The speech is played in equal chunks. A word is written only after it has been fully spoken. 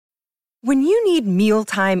When you need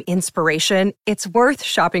mealtime inspiration, it's worth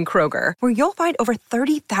shopping Kroger, where you'll find over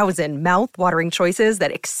 30,000 mouth-watering choices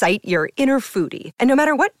that excite your inner foodie. And no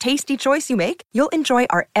matter what tasty choice you make, you'll enjoy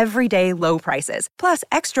our everyday low prices, plus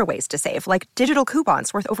extra ways to save, like digital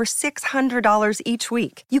coupons worth over $600 each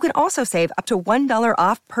week. You can also save up to $1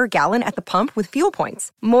 off per gallon at the pump with fuel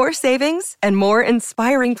points. More savings and more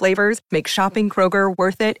inspiring flavors make shopping Kroger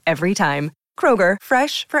worth it every time. Kroger,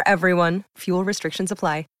 fresh for everyone. Fuel restrictions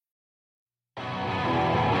apply.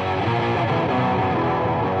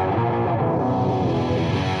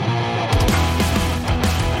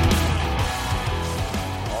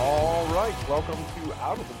 Welcome to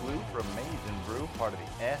Out of the Blue from Maize and Brew, part of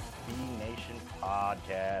the SB Nation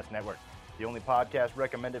Podcast Network, the only podcast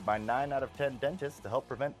recommended by 9 out of 10 dentists to help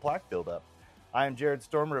prevent plaque buildup. I am Jared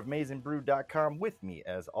Stormer of MaizeandBrew.com. With me,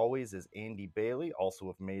 as always, is Andy Bailey, also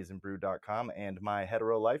of MaizeandBrew.com, and my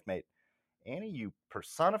hetero life mate. Andy, you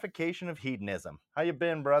personification of hedonism. How you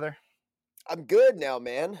been, brother? I'm good now,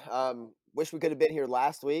 man. Wish we could have been here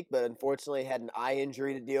last week, but unfortunately had an eye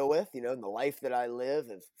injury to deal with, in the life that I live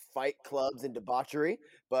of fight clubs and debauchery,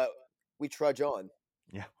 but we trudge on.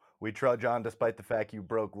 Yeah, we trudge on despite the fact you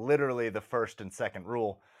broke literally the first and second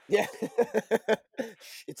rule. Yeah,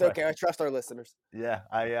 it's okay. I trust our listeners. Yeah,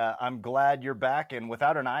 I'm glad you're back, and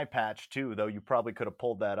without an eye patch too, though you probably could have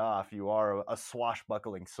pulled that off. You are a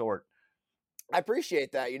swashbuckling sort. I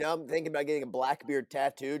appreciate that. I'm thinking about getting a Blackbeard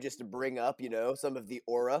tattoo just to bring up, some of the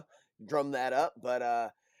aura, drum that up. But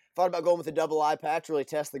thought about going with a double eye patch, really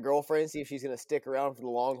test the girlfriend, see if she's going to stick around for the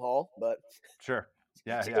long haul. But sure,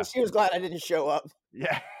 yeah, she was glad I didn't show up.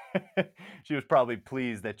 Yeah, she was probably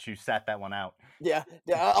pleased that you sat that one out. Yeah,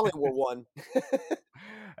 I only wore one.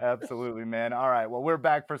 Absolutely, man. All right, well, we're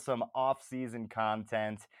back for some off-season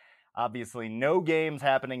content. Obviously, no games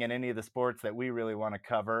happening in any of the sports that we really want to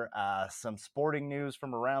cover. Some sporting news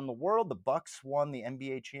from around the world. The Bucks won the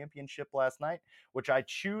NBA championship last night, which I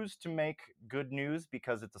choose to make good news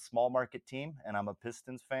because it's a small market team and I'm a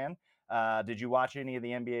Pistons fan. Did you watch any of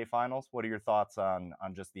the NBA finals? What are your thoughts on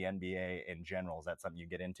just the NBA in general? Is that something you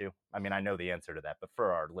get into? I mean, I know the answer to that, but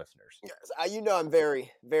for our listeners. Yes, I'm very,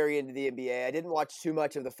 very into the NBA. I didn't watch too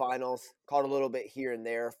much of the finals, caught a little bit here and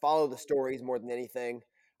there, follow the stories more than anything.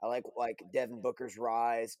 I like Devin Booker's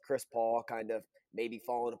rise, Chris Paul kind of maybe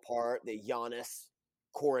falling apart, the Giannis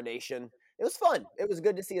coronation. It was fun. It was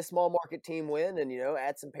good to see a small market team win and,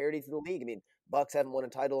 add some parity to the league. I mean, Bucks haven't won a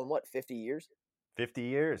title in 50 years? 50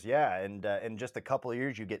 years, yeah. And in just a couple of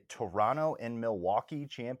years, you get Toronto and Milwaukee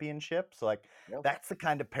championships. So, that's the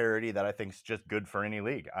kind of parity that I think is just good for any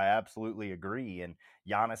league. I absolutely agree. And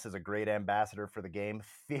Giannis is a great ambassador for the game.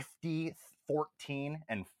 50, 14,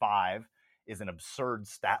 and 5 is an absurd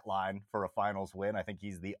stat line for a finals win. I think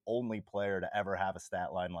he's the only player to ever have a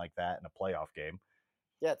stat line like that in a playoff game.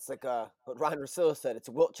 Yeah, it's like what Ryan Russillo said. It's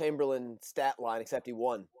a Wilt Chamberlain stat line, except he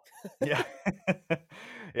won. Yeah.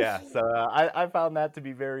 Yeah, so I found that to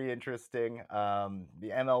be very interesting. The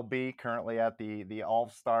MLB currently at the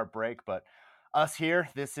All-Star break, but us here,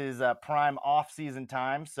 this is prime off-season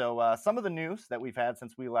time. So some of the news that we've had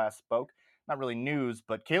since we last spoke, not really news,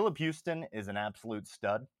 but Caleb Houston is an absolute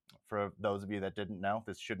stud. For those of you that didn't know,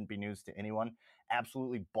 this shouldn't be news to anyone.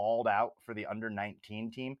 Absolutely balled out for the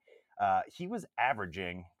under-19 team. He was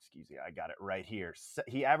averaging, excuse me, I got it right here.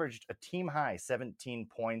 He averaged a team high 17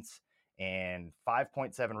 points and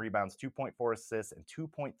 5.7 rebounds, 2.4 assists, and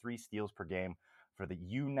 2.3 steals per game for the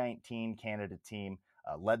U19 Canada team.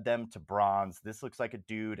 Led them to bronze. This looks like a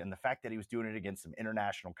dude, and the fact that he was doing it against some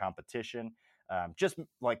international competition, just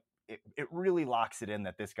like it really locks it in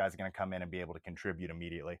that this guy's going to come in and be able to contribute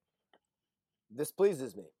immediately. This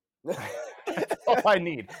pleases me. That's all I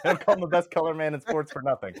need. I call him the best color man in sports for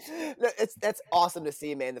nothing. That's awesome to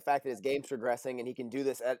see, man. The fact that his game's progressing and he can do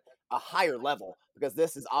this at a higher level, because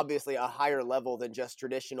this is obviously a higher level than just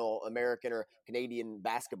traditional American or Canadian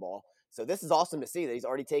basketball. So this is awesome to see that he's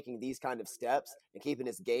already taking these kind of steps and keeping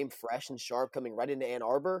his game fresh and sharp coming right into Ann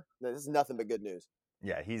Arbor. This is nothing but good news.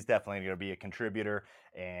 Yeah, he's definitely going to be a contributor,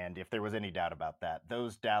 and if there was any doubt about that,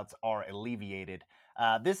 those doubts are alleviated.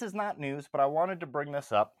 This is not news, but I wanted to bring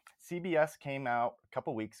this up. CBS came out a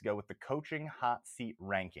couple weeks ago with the coaching hot seat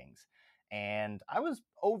rankings, and I was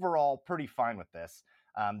overall pretty fine with this.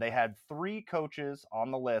 They had 3 coaches on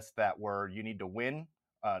the list that were you need to win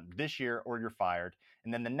this year or you're fired,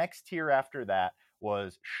 and then the next tier after that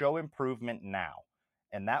was show improvement now.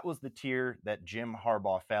 And that was the tier that Jim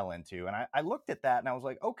Harbaugh fell into. And I looked at that and I was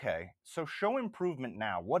like, okay, so show improvement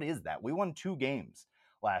now. What is that? We won 2 games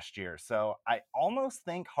last year. So I almost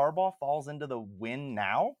think Harbaugh falls into the win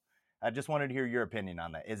now. I just wanted to hear your opinion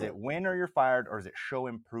on that. Is it win or you're fired, or is it show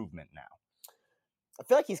improvement now? I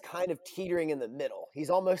feel like he's kind of teetering in the middle. He's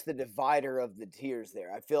almost the divider of the tiers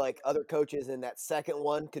there. I feel like other coaches in that second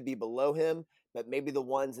one could be below him, but maybe the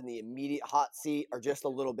ones in the immediate hot seat are just a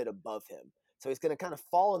little bit above him. So he's going to kind of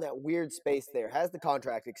fall in that weird space there. Has the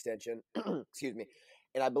contract extension, excuse me.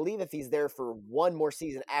 And I believe if he's there for one more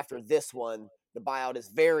season after this one, the buyout is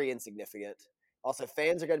very insignificant. Also,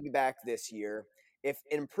 fans are going to be back this year. If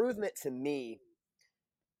improvement to me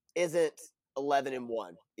isn't 11-1.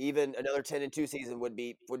 Even another 10-2 season would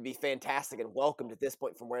be fantastic and welcomed at this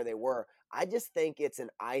point from where they were. I just think it's an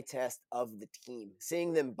eye test of the team,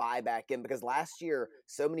 seeing them buy back in, because last year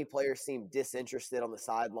so many players seemed disinterested on the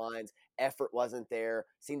sidelines. Effort wasn't there.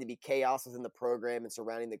 Seemed to be chaos within the program and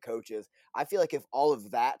surrounding the coaches. I feel like if all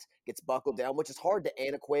of that gets buckled down, which is hard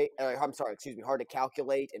to hard to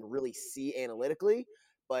calculate and really see analytically,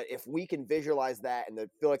 but if we can visualize that and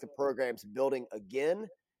feel like the program's building again,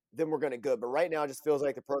 then we're going to go. But right now, it just feels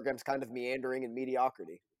like the program's kind of meandering in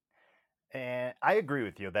mediocrity. And I agree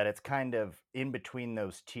with you that it's kind of in between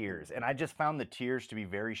those tiers. And I just found the tiers to be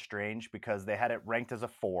very strange because they had it ranked as a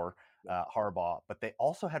 4, Harbaugh, but they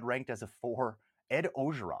also had ranked as a 4 Ed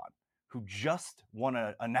Orgeron, who just won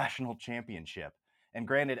a national championship. And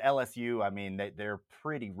granted, LSU, I mean, they're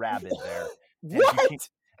pretty rabid there. What?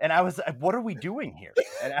 And I was like, what are we doing here?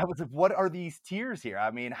 And I was like, what are these tiers here? I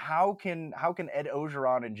mean, how can Ed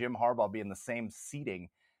Orgeron and Jim Harbaugh be in the same seating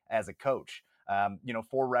as a coach?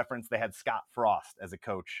 For reference, they had Scott Frost as a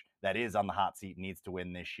coach that is on the hot seat, needs to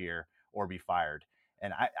win this year or be fired.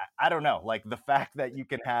 And I don't know, like the fact that you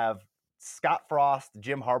can have Scott Frost,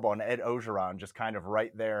 Jim Harbaugh, and Ed Orgeron just kind of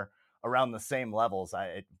right there around the same levels.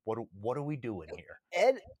 What are we doing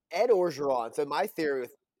here? Ed Orgeron. So my theory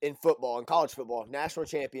in football, in college football, national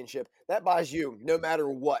championship, that buys you no matter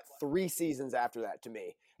what 3 seasons after that. To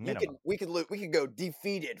me, we could go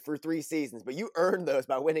defeated for 3 seasons, but you earn those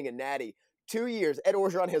by winning a natty. 2 years, Ed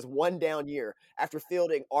Orgeron has one down year after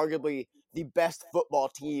fielding arguably the best football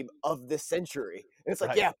team of the century. And it's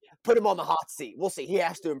like, yeah, put him on the hot seat. We'll see. He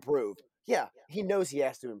has to improve. Yeah, he knows he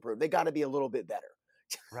has to improve. They got to be a little bit better.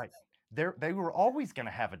 Right. They were always going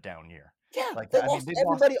to have a down year. Yeah, they lost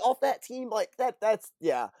everybody off that team. Like that's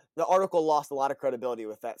the article lost a lot of credibility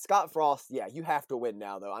with that. Scott Frost, you have to win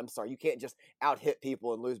now, though. I'm sorry. You can't just out-hit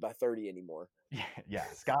people and lose by 30 anymore. Yeah.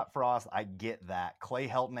 Scott Frost, I get that. Clay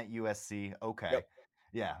Helton at USC, okay. Yep.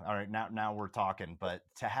 Yeah, all right, now we're talking. But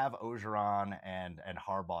to have Orgeron and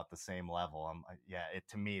Harbaugh at the same level,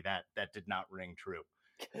 to me, that did not ring true.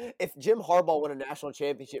 If Jim Harbaugh won a national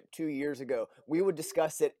championship 2 years ago, we would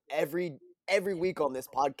discuss it every week on this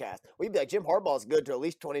podcast. We'd be like, Jim Harbaugh is good to at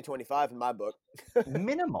least 2025 in my book.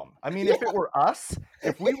 Minimum. I mean, if it were us,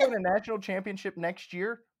 if we win a national championship next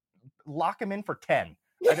year, lock him in for 10.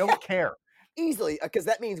 I don't care. Easily, because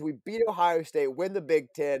that means we beat Ohio State, win the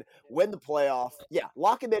Big Ten, win the playoff. Yeah,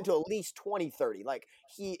 lock him into at least 2030. Like,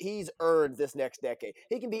 he's earned this next decade.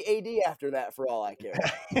 He can be AD after that for all I care.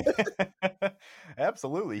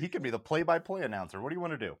 Absolutely. He could be the play-by-play announcer. What do you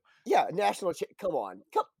want to do? Yeah, come on.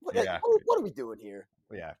 What are we doing here?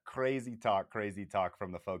 Yeah, crazy talk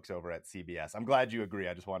from the folks over at CBS. I'm glad you agree.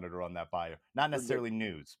 I just wanted to run that by you. Not necessarily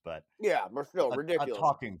news, but we're still ridiculous. A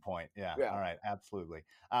talking point. Yeah. All right, absolutely.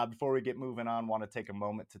 Before we get moving on, want to take a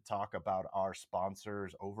moment to talk about our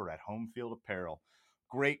sponsors over at Home Field Apparel.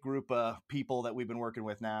 Great group of people that we've been working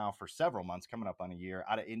with now for several months, coming up on a year,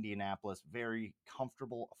 out of Indianapolis. Very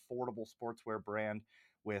comfortable, affordable sportswear brand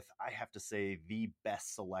with, I have to say, the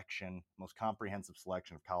best selection, most comprehensive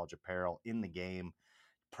selection of college apparel in the game.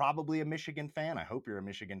 Probably a Michigan fan. I hope you're a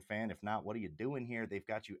Michigan fan. If not, what are you doing here? They've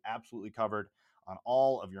got you absolutely covered on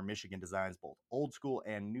all of your Michigan designs, both old school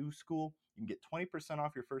and new school. You can get 20%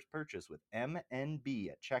 off your first purchase with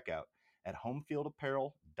MNB at checkout at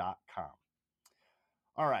homefieldapparel.com.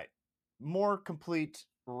 All right, more complete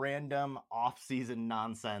random off-season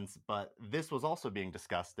nonsense, but this was also being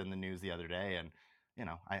discussed in the news the other day, and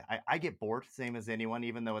I get bored, same as anyone,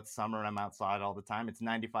 even though it's summer and I'm outside all the time. It's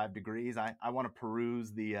 95 degrees. I want to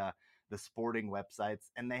peruse the sporting websites,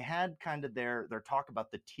 and they had kind of their talk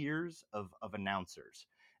about the tiers of announcers.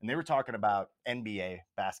 And they were talking about NBA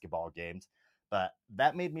basketball games, but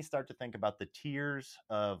that made me start to think about the tiers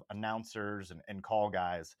of announcers and call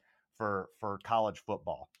guys for college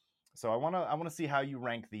football. So I want to see how you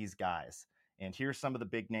rank these guys. And here's some of the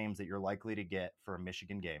big names that you're likely to get for a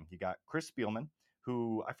Michigan game. You got Chris Spielman,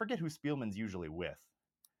 who I forget who Spielman's usually with.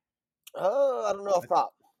 Oh, I don't know off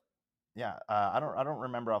top. Yeah, I don't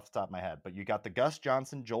remember off the top of my head. But you got the Gus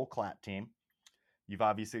Johnson, Joel Klatt team. You've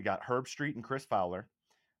obviously got Herb Street and Chris Fowler.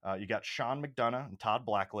 You got Sean McDonough and Todd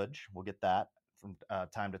Blackledge. We'll get that from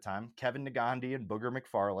time to time. Kevin Nagandi and Booger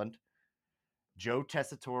McFarland. Joe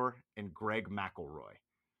Tessitore, and Greg McElroy.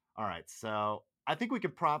 All right, so I think we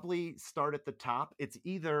could probably start at the top. It's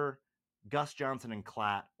either Gus Johnson and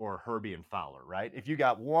Klatt or Herbie and Fowler, right? If you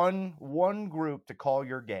got one group to call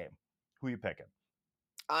your game, who you picking?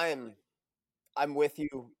 I'm with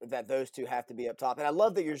you that those two have to be up top. And I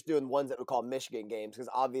love that you're just doing ones that we call Michigan games because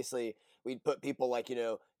obviously we'd put people like,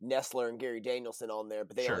 Nestler and Gary Danielson on there,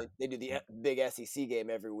 but they do the big SEC game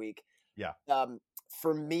every week. Yeah.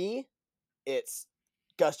 For me, it's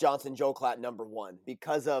Gus Johnson, Joe Klatt, number one,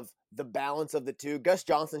 because of the balance of the two. Gus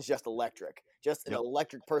Johnson's just electric, just an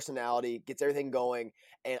electric personality, gets everything going.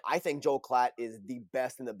 And I think Joe Klatt is the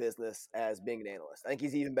best in the business as being an analyst. I think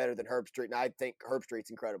he's even better than Herbstreit, and I think Herbstreit's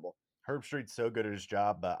incredible. Herbstreit's so good at his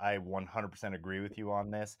job, but I 100% agree with you on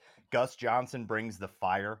this. Gus Johnson brings the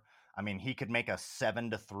fire. I mean, he could make a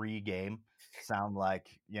 7-3 game sound like,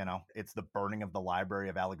 it's the burning of the Library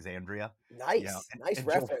of Alexandria. Nice, nice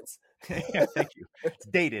reference. Yeah, thank you. It's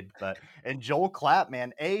dated, and Joel Klatt,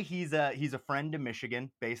 man, he's a friend to Michigan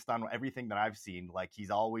based on everything that I've seen. Like, he's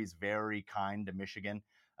always very kind to Michigan.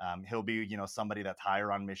 He'll be, somebody that's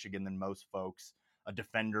higher on Michigan than most folks. A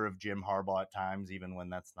defender of Jim Harbaugh at times, even when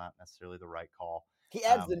that's not necessarily the right call. He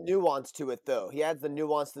adds the nuance to it, though. He adds the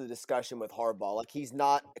nuance to the discussion with Harbaugh. Like, he's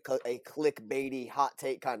not a clickbaity, hot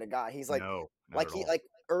take kind of guy. He's like,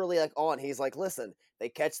 early on, he's like, listen, they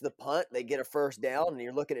catch the punt, they get a first down, and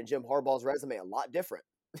you're looking at Jim Harbaugh's resume a lot different.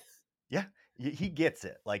 Yeah, he gets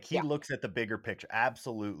it. Like, he looks at the bigger picture.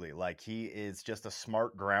 Absolutely. Like, he is just a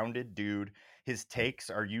smart, grounded dude. His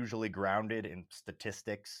takes are usually grounded in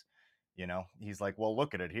statistics. He's like, well,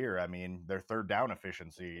 look at it here. I mean, their third down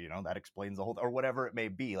efficiency, that explains the whole, or whatever it may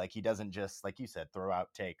be. Like, he doesn't just, like you said, throw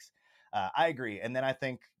out takes. I agree. And then I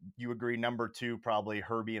think you agree, number two, probably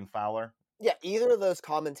Herbie and Fowler. Yeah, either of those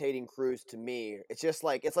commentating crews to me, it's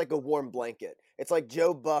like a warm blanket. It's like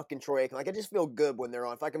Joe Buck and Troy Aikman. Like, I just feel good when they're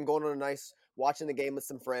on. If like I'm going on a nice watching the game with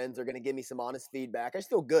some friends, they're going to give me some honest feedback. I just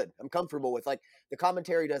feel good. I'm comfortable with, like, the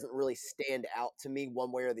commentary doesn't really stand out to me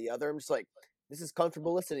one way or the other. I'm just like, this is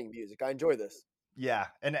comfortable listening music. I enjoy this. Yeah,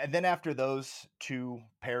 and then after those two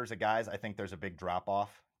pairs of guys, I think there's a big drop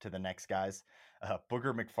off to the next guys.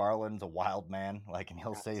 Booger McFarland's a wild man, and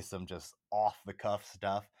he'll say some just off the cuff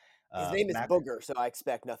stuff. His name is Booger, so I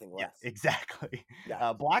expect nothing less. Yeah, exactly.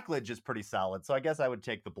 Yeah. Blackledge is pretty solid, so I guess I would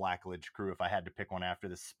take the Blackledge crew if I had to pick one after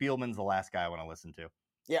this. Spielman's the last guy I want to listen to.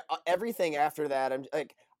 Yeah, everything after that,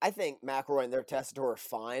 I think McElroy and their Tessitore are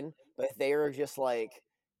fine, but they are just like,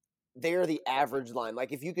 they are the average line.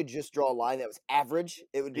 Like, if you could just draw a line that was average,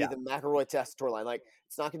 it would be the McElroy Tessitore line. Like,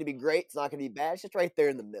 it's not going to be great. It's not going to be bad. It's just right there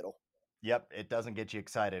in the middle. Yep, it doesn't get you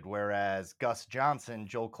excited. Whereas Gus Johnson,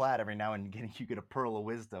 Joel Klatt, every now and again, you get a pearl of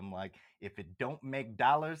wisdom. Like, if it don't make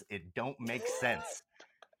dollars, it don't make sense.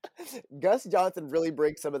 Gus Johnson really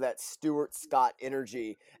brings some of that Stuart Scott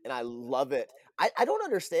energy, and I love it. I don't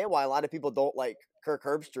understand why a lot of people don't like Kirk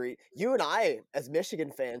Herbstreit. You and I, as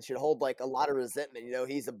Michigan fans, should hold like a lot of resentment.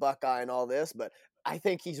 He's a Buckeye and all this, but I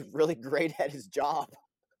think he's really great at his job.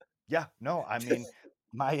 Yeah, no, I mean,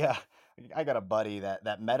 I got a buddy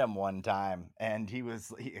that met him one time, and he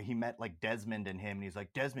met like Desmond and him, and he's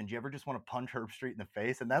like, Desmond, do you ever just want to punch Herbstreit in the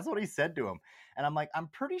face? And that's what he said to him. And I'm like, I'm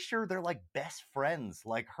pretty sure they're like best friends.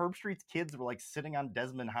 Like, Herbstreit's kids were like sitting on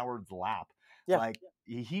Desmond Howard's lap. Yeah. Like,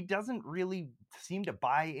 he doesn't really seem to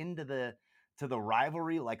buy into the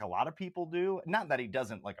rivalry like a lot of people do. Not that he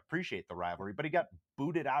doesn't like appreciate the rivalry, but he got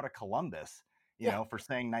booted out of Columbus, for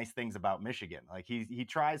saying nice things about Michigan. Like, he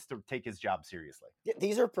tries to take his job seriously. Yeah,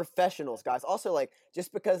 these are professionals, guys. Also, like,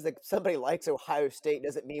 just because somebody likes Ohio State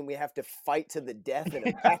doesn't mean we have to fight to the death in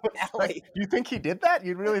a back alley. You think he did that?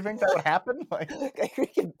 You really think that would happen? Like, we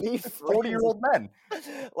can be 40-year-old men.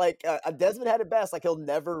 Like, Desmond had it best. Like, he'll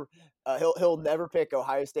never pick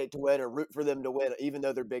Ohio State to win or root for them to win, even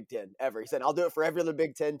though they're Big Ten, ever. He said, I'll do it for every other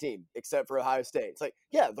Big Ten team except for Ohio State. It's like,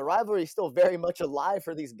 yeah, the rivalry is still very much alive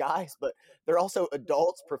for these guys, but they're also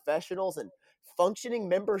adults, professionals, and functioning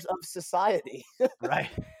members of society. Right.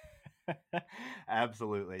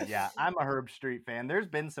 Absolutely. Yeah, I'm a Herbstreit fan. There's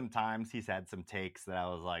been some times he's had some takes that I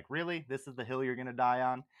was like, really? This is the hill you're going to die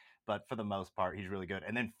on? But for the most part, he's really good.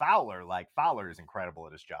 And then Fowler is incredible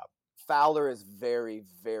at his job. Fowler is very,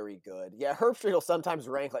 very good. Yeah, Herbstreit will sometimes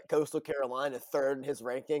rank like Coastal Carolina third in his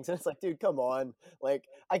rankings, and it's like, dude, come on. Like,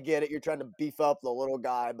 I get it, you're trying to beef up the little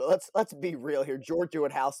guy, but let's be real here. Georgia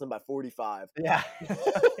would house him by 45. Yeah.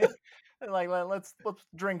 Like, let's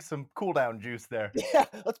drink some cool down juice there. Yeah,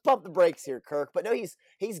 let's pump the brakes here, Kirk. But no,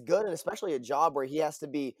 he's good, and especially a job where he has to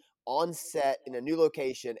be on set in a new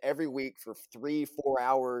location every week for 3-4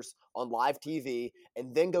 hours on live TV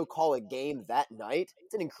and then go call a game that night.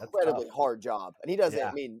 It's an incredibly hard job. And he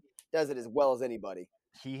doesn't, does it as well as anybody.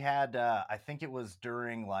 He had, I think it was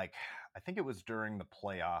during the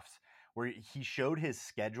playoffs where he showed his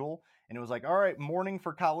schedule and it was like, all right, morning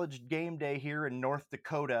for college game day here in North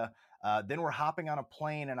Dakota. Then we're hopping on a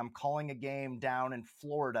plane and I'm calling a game down in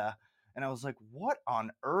Florida. And I was like, what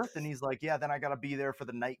on earth? And he's like, yeah, then I got to be there for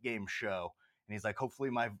the night game show. And he's like,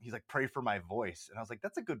 he's like, pray for my voice. And I was like,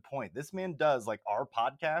 that's a good point. This man does like our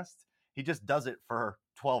podcast. He just does it for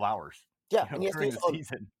 12 hours. Yeah, and he has to during do the this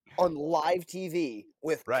season. on live TV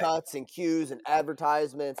with Right. cuts and cues and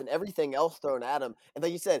advertisements and everything else thrown at him. And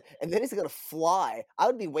like you said, and then he's going to fly. I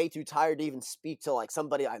would be way too tired to even speak to like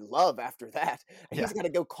somebody I love after that. And Yeah. he's got to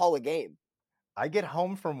go call a game. I get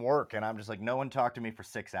home from work and I'm just like, no one talked to me for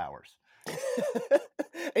 6 hours.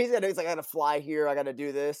 And he's like, I got to fly here. I got to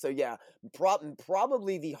do this. So yeah,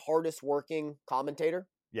 probably the hardest working commentator.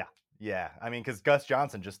 Yeah, I mean, because Gus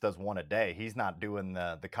Johnson just does one a day. He's not doing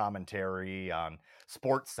the commentary on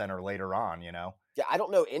Sports Center later on, you know? Yeah, I don't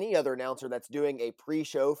know any other announcer that's doing a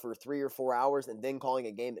pre-show for 3 or 4 hours and then calling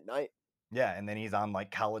a game at night. Yeah, and then he's on like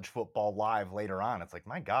College Football Live later on. It's like,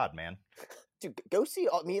 my God, man. Dude, go see.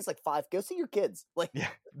 I mean, it's like 5. Go see your kids. Like, Yeah,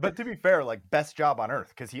 but to be fair, like best job on earth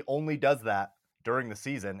because he only does that during the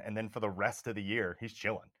season, and then for the rest of the year, he's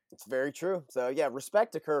chilling. it's very true. So yeah,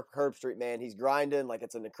 respect to Kirk Herbstreit, man. He's grinding. Like,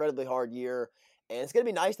 it's an incredibly hard year, and it's gonna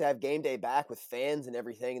be nice to have game day back with fans and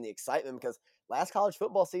everything and the excitement because last college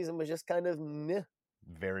football season was just kind of meh.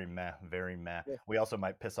 Very meh, very meh. Yeah. We also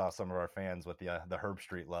might piss off some of our fans with the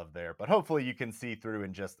Herbstreit love there, but hopefully you can see through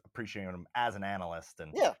and just appreciate him as an analyst.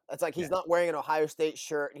 And Yeah, it's like he's Yeah. not wearing an Ohio State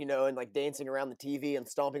shirt, you know, and like dancing around the TV and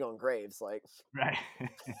stomping on graves. Like, Right.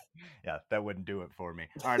 Yeah, that wouldn't do it for me.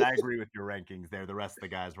 All right, I agree with your rankings there. The rest of the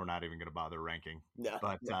guys we're not even going to bother ranking. no.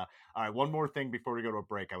 But all right, one more thing before we go to a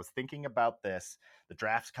break. I was thinking about this. The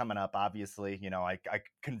draft's coming up, obviously. You know, I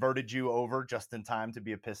converted you over just in time to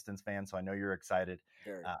be a Pistons fan, so I know you're excited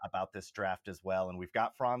Very. about this draft as well. And we've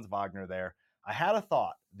got Franz Wagner there. I had a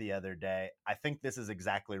thought the other day. I think this is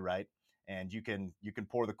exactly right, and you can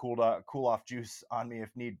pour the cool off juice on me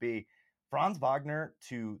if need be. Franz Wagner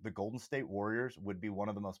to the Golden State Warriors would be one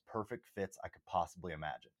of the most perfect fits I could possibly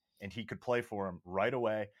imagine. And he could play for him right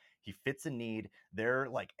away. He fits a need. Their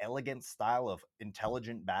like elegant style of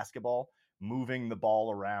intelligent basketball, moving the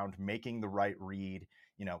ball around, making the right read.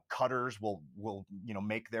 You know, cutters will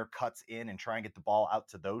make their cuts in and try and get the ball out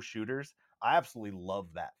to those shooters. I absolutely love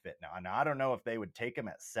that fit now. Now I don't know if they would take him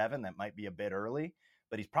at 7. That might be a bit early,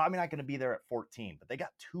 but he's probably not going to be there at 14. But they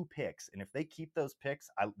got 2 picks, and if they keep those picks,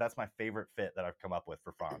 that's my favorite fit that I've come up with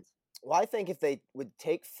for Franz. Well, I think if they would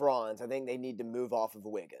take Franz, I think they need to move off of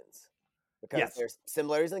Wiggins because Yes. there's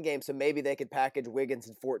similarities in the game. So maybe they could package Wiggins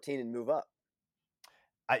in 14 and move up.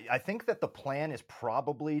 I think that the plan is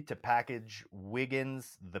probably to package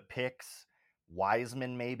Wiggins, the picks,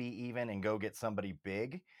 Wiseman maybe even, and go get somebody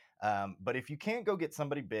big. But if you can't go get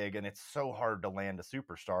somebody big, and it's so hard to land a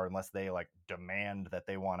superstar unless they like demand that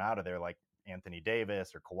they want out of there, like Anthony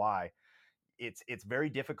Davis or Kawhi, it's very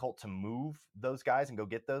difficult to move those guys and go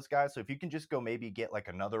get those guys. So if you can just go maybe get like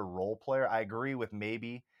another role player, I agree with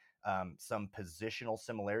maybe some positional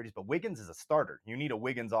similarities. But Wiggins is a starter. You need a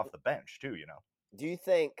Wiggins off the bench too, you know. Do you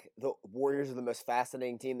think the Warriors are the most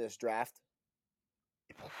fascinating team in this draft?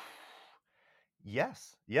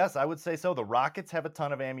 Yes, I would say so. The Rockets have a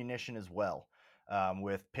ton of ammunition as well,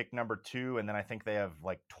 with pick number 2, and then I think they have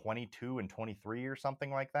like 22 and 23 or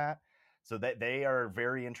something like that. So they are a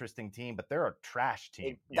very interesting team, but they're a trash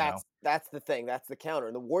team. That's the thing. That's the counter.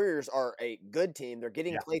 And the Warriors are a good team. They're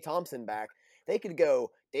getting Klay Thompson back. They could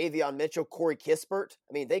go Davion Mitchell, Corey Kispert.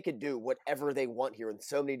 I mean, they could do whatever they want here in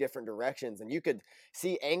so many different directions, and you could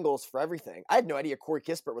see angles for everything. I had no idea Corey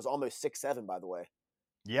Kispert was almost 6'7", by the way.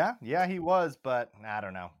 Yeah, he was, but I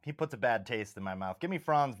don't know. He puts a bad taste in my mouth. Give me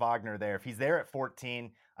Franz Wagner there. If he's there at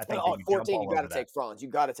 14, I think at 14, you got to take Franz. You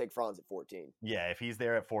got to take Franz at 14. Yeah, if he's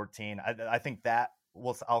there at 14, I think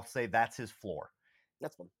I'll say that's his floor.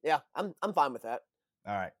 That's fine. Yeah, I'm fine with that.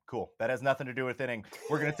 All right, cool. That has nothing to do with inning.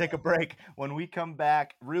 We're going to take a break. When we come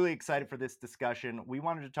back, really excited for this discussion. We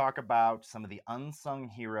wanted to talk about some of the unsung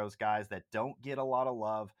heroes, guys that don't get a lot of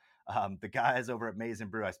love. The guys over at Maize n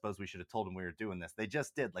Brew, I suppose we should have told them we were doing this. They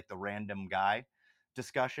just did like the random guy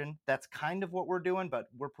discussion. That's kind of what we're doing, but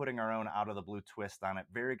we're putting our own out of the blue twist on it.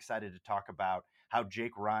 Very excited to talk about how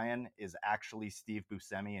Jake Ryan is actually Steve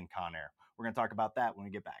Buscemi and Con Air. We're going to talk about that when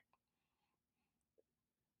we get back.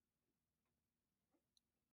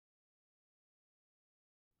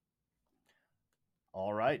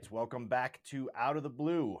 All right, welcome back to Out of the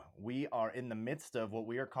Blue. We are in the midst of what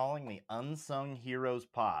we are calling the Unsung Heroes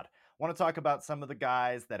Pod. I want to talk about some of the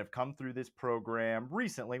guys that have come through this program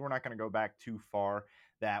recently. We're not going to go back too far.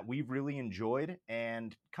 that we've really enjoyed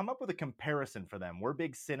and come up with a comparison for them. We're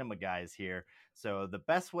big cinema guys here. So the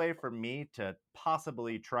best way for me to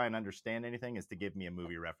possibly try and understand anything is to give me a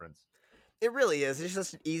movie reference. It really is. It's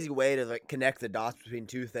just an easy way to like connect the dots between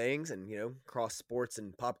two things and, cross sports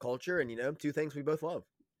and pop culture and, two things we both love.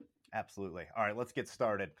 Absolutely. All right, let's get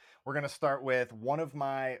started. We're going to start with one of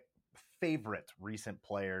my favorite recent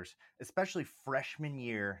players, especially freshman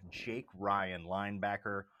year, Jake Ryan,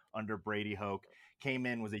 linebacker under Brady Hoke, came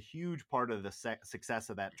in, was a huge part of the success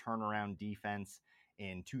of that turnaround defense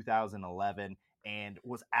in 2011, and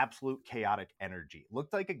was absolute chaotic energy.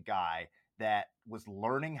 Looked like a guy that was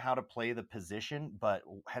learning how to play the position, but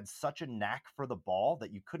had such a knack for the ball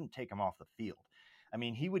that you couldn't take him off the field. I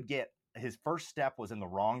mean, his first step was in the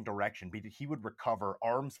wrong direction, but he would recover,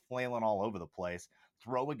 arms flailing all over the place,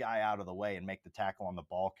 throw a guy out of the way and make the tackle on the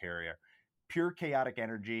ball carrier. Pure chaotic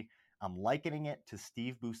energy. I'm likening it to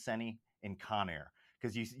Steve Buscemi in Con Air.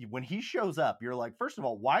 Because when he shows up, you're like, first of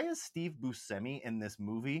all, why is Steve Buscemi in this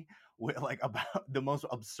movie about the most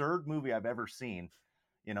absurd movie I've ever seen,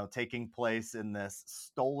 taking place in this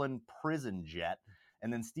stolen prison jet.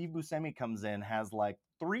 And then Steve Buscemi comes in, has like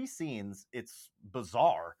 3 scenes. It's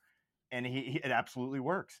bizarre. And it absolutely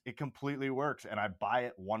works. It completely works. And I buy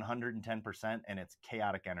it 110%, and it's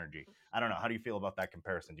chaotic energy. I don't know. How do you feel about that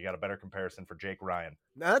comparison? Do you got a better comparison for Jake Ryan?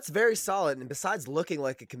 Now, that's very solid. And besides looking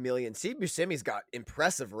like a chameleon, Steve Buscemi's got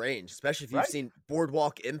impressive range, especially if you've seen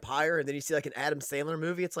Boardwalk Empire and then you see like an Adam Sandler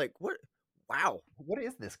movie. It's like, what? Wow. What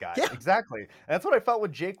is this guy? Yeah. Exactly. And that's what I felt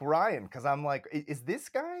with Jake Ryan, because I'm like, is this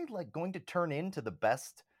guy like going to turn into the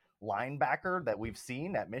best linebacker that we've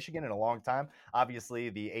seen at Michigan in a long time? Obviously,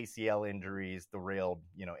 the ACL injuries derailed,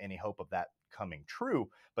 any hope of that coming true.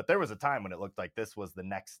 But there was a time when it looked like this was the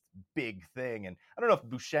next big thing. And I don't know if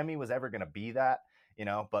Buscemi was ever going to be that,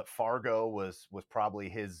 but Fargo was probably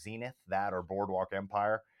his zenith, that or Boardwalk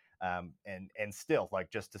Empire. And still,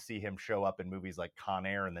 like, just to see him show up in movies like Con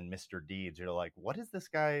Air and then Mr. Deeds, you're like, what is this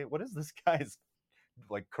guy's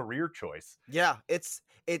like career choice? Yeah, it's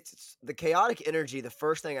the chaotic energy. The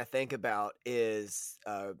first thing I think about is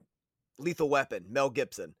Lethal Weapon, Mel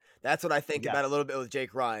Gibson. That's what I think about a little bit with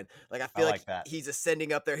Jake Ryan. Like, I feel like he's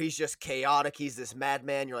ascending up there. He's just chaotic. He's this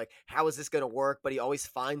madman. You're like, how is this going to work? But he always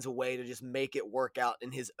finds a way to just make it work out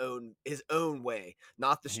in his own way,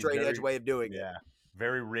 not the straight edge way of doing it. Yeah,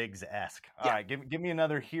 very Riggs-esque. All right, give me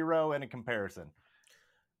another hero and a comparison.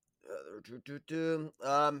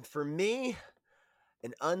 For me,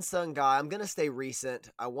 an unsung guy. I'm going to stay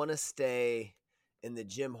recent. I want to stay in the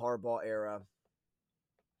Jim Harbaugh era.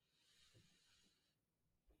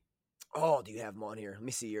 Oh, do you have them on here? Let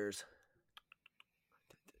me see yours.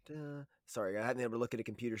 Sorry, I haven't been able to look at a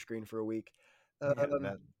computer screen for a week.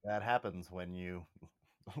 That happens when you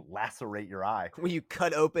lacerate your eye. When you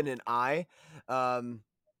cut open an eye. I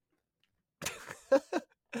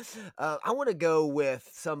want to go with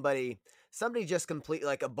somebody just complete,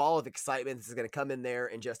 like a ball of excitement is going to come in there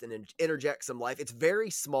and just interject some life. It's very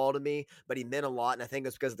small to me, but he meant a lot, and I think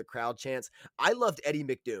it's because of the crowd chants. I loved Eddie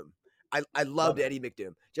McDoom. I loved Eddie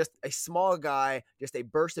McDoom. Just a small guy, just a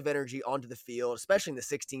burst of energy onto the field, especially in the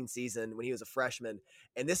 16 season when he was a freshman.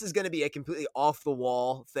 And this is going to be a completely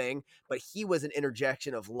off-the-wall thing, but he was an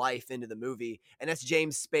interjection of life into the movie, and that's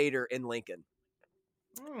James Spader in Lincoln.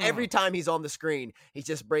 Every time he's on the screen, he's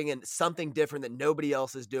just bringing something different that nobody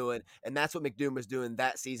else is doing, and that's what McDoom was doing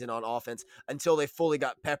that season on offense until they fully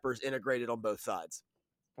got Peppers integrated on both sides.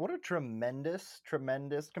 What a tremendous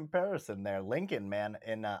comparison there. Lincoln, man,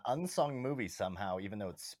 in an unsung movie somehow, even though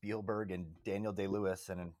it's Spielberg and Daniel Day-Lewis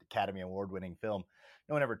and an Academy Award-winning film.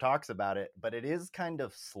 No one ever talks about it, but it is kind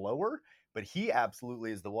of slower, but he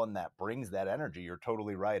absolutely is the one that brings that energy. You're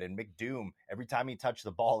totally right. And McDoom, every time he touched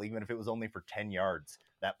the ball, even if it was only for 10 yards,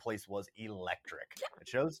 that place was electric. Yeah.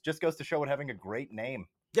 It just goes to show what having a great name.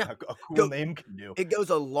 Yeah, a cool name can do. It goes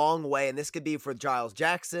a long way, and this could be for Giles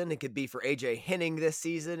Jackson. It could be for AJ Henning this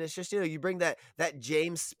season. It's just, you bring that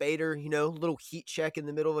James Spader, little heat check in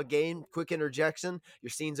the middle of a game, quick interjection.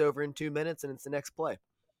 Your scene's over in 2 minutes, and it's the next play.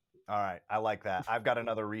 All right, I like that. I've got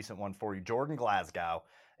another recent one for you. Jordan Glasgow,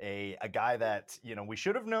 a guy that, we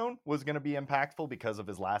should have known was going to be impactful because of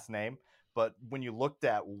his last name. But when you looked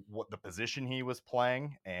at what the position he was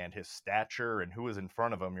playing and his stature and who was in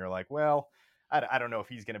front of him, you're like, well, I don't know if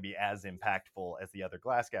he's going to be as impactful as the other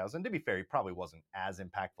Glasgows. And to be fair, he probably wasn't as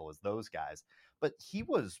impactful as those guys. But he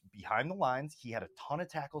was behind the lines. He had a ton of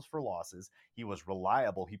tackles for losses. He was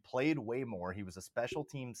reliable. He played way more. He was a special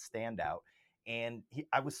teams standout. And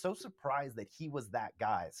I was so surprised that he was that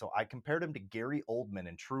guy. So I compared him to Gary Oldman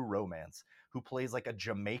in True Romance, who plays like a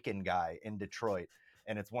Jamaican guy in Detroit.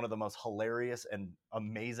 and it's one of the most hilarious and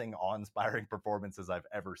amazing, awe-inspiring performances I've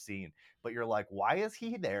ever seen. But you're like, why is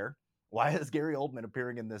he there? Why is Gary Oldman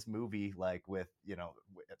appearing in this movie? Like with,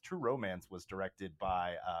 True Romance was directed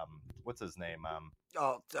by, what's his name?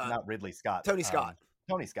 Not Ridley Scott. Tony Scott.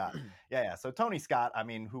 Tony Scott. Yeah. So Tony Scott, I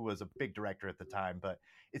mean, who was a big director at the time, but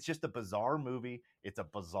it's just a bizarre movie. It's a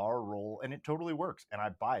bizarre role, and it totally works. And I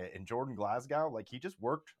buy it. And Jordan Glasgow, like, he just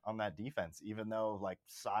worked on that defense, even though, like,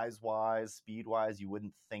 size-wise, speed-wise, you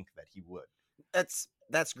wouldn't think that he would.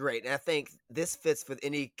 That's great. And I think this fits with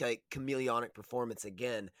any like chameleonic performance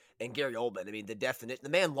again. And Gary Oldman, I mean, the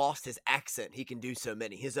man lost his accent. He can do so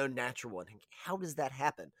many, his own natural one. How does that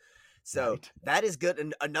happen? So that is good.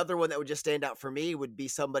 And another one that would just stand out for me would be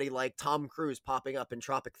somebody like Tom Cruise popping up in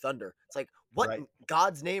Tropic Thunder. It's like, what in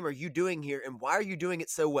God's name are you doing here? And why are you doing it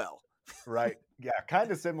so well? Right. Yeah. Kind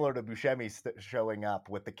of similar to Buscemi showing up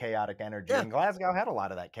with the chaotic energy. Yeah. And Glasgow had a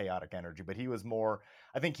lot of that chaotic energy, but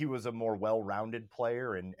I think he was a more well-rounded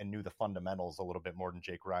player and knew the fundamentals a little bit more than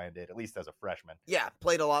Jake Ryan did, at least as a freshman. Yeah.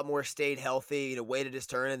 Played a lot more, stayed healthy, waited his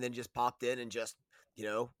turn, and then just popped in and just,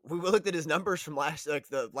 we looked at his numbers from last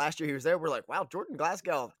year he was there. We're like, wow, Jordan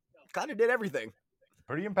Glasgow kind of did everything.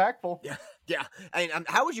 Pretty impactful. Yeah. Yeah. I mean,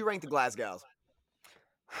 how would you rank the Glasgows?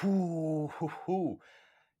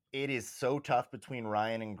 It is so tough between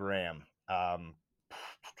Ryan and Graham.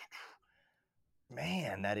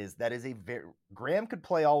 Man, that is a very Graham could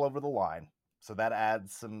play all over the line, so that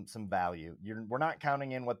adds some value. We're not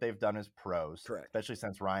counting in what they've done as pros, correct? Especially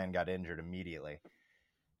since Ryan got injured immediately.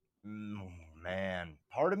 Man,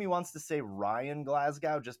 part of me wants to say Ryan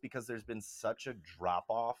Glasgow just because there's been such a drop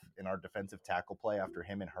off in our defensive tackle play after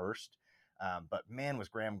him and Hurst. But man, was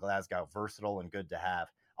Graham Glasgow versatile and good to have.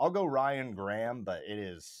 I'll go Ryan Graham, but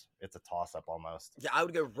it's a toss-up almost. Yeah, I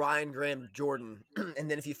would go Ryan, Graham, Jordan. And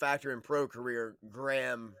then if you factor in pro career,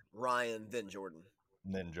 Graham, Ryan, then Jordan.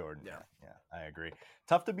 Yeah, I agree.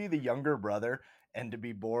 Tough to be the younger brother and to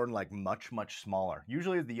be born like much, much smaller.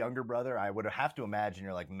 Usually as the younger brother, I would have to imagine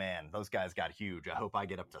you're like, man, those guys got huge. I hope I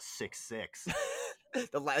get up to 6'6".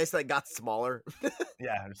 The last that got smaller.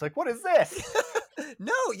 Yeah, it's like, what is this?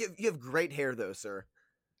 No, you have great hair though, sir.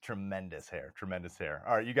 Tremendous hair.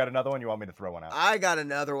 All right, you got another one? You want me to throw one out? I got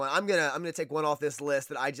another one. I'm gonna take one off this list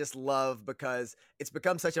that I just love because it's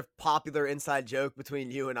become such a popular inside joke between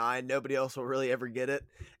you and I. Nobody else will really ever get it,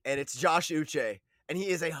 and it's Josh Uche, and he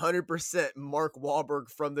is 100% Mark Wahlberg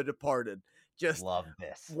from The Departed. Just love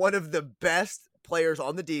this. One of the best players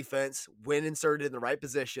on the defense when inserted in the right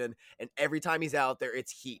position, and every time he's out there,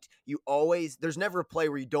 it's heat. There's never a play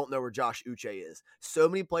where you don't know where Josh Uche is. So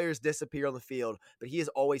many players disappear on the field, but he is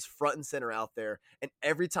always front and center out there. And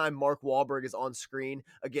every time Mark Wahlberg is on screen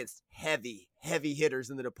against heavy hitters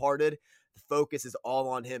in The Departed, the focus is all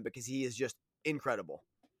on him because he is just incredible.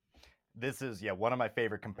 This is, one of my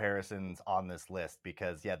favorite comparisons on this list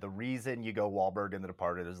because, the reason you go Wahlberg in The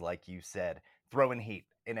Departed is, like you said, throwing heat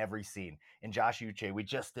in every scene. And Josh Uche, we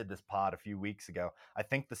just did this pod a few weeks ago. I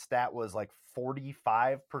think the stat was like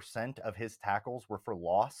 45% of his tackles were for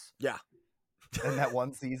loss. Yeah. In that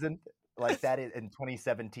one season. Like that is in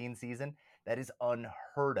 2017 season. That is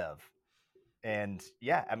unheard of. And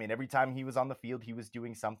every time he was on the field, he was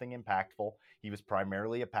doing something impactful. He was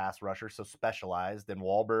primarily a pass rusher, so specialized. And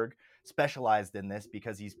Wahlberg specialized in this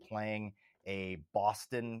because he's playing a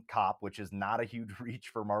Boston cop, which is not a huge reach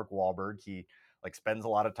for Mark Wahlberg. He spends a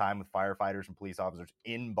lot of time with firefighters and police officers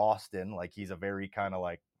in Boston. Like he's a very kind of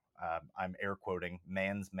I'm air quoting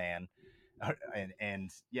man's man.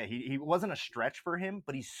 He wasn't a stretch for him,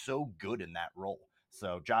 but he's so good in that role.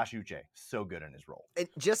 So Josh Uche, so good in his role.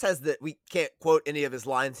 It just has we can't quote any of his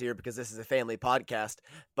lines here because this is a family podcast,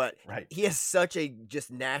 but he has such a just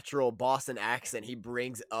natural Boston accent he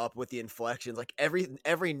brings up with the inflections. Like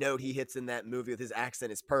every note he hits in that movie with his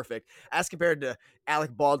accent is perfect as compared to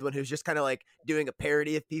Alec Baldwin, who's just kind of doing a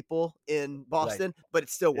parody of people in Boston, but it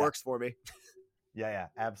still works for me. Yeah,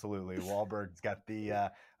 absolutely. Wahlberg's got the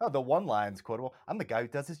one line's quotable. I'm the guy who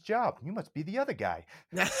does his job. You must be the other guy.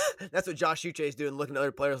 That's what Josh Uche is doing, looking at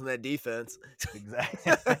other players on that defense.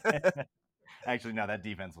 Exactly. Actually, no, that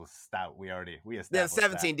defense was stout. We established the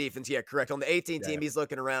 17 that. Defense, yeah, correct. On the 18 team, he's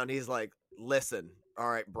looking around. He's like, listen, all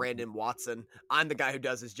right, Brandon Watson, I'm the guy who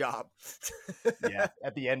does his job.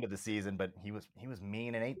 At the end of the season, but he was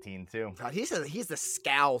mean in 18 too. God, he's the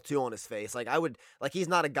scowl too on his face. He's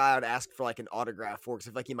not a guy I'd ask for an autograph for because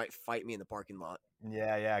I feel like he might fight me in the parking lot.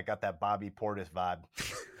 Yeah, I got that Bobby Portis vibe.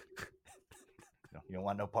 You don't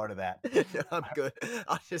want no part of that. No, I'm good.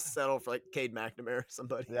 I'll just settle for Cade McNamara or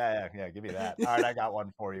somebody. Yeah, give me that. All right, I got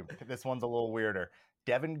one for you. This one's a little weirder.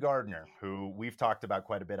 Devin Gardner, who we've talked about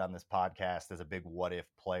quite a bit on this podcast as a big what-if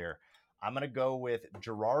player. I'm going to go with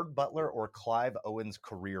Gerard Butler or Clive Owen's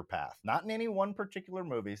career path. Not in any one particular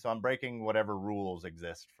movie, so I'm breaking whatever rules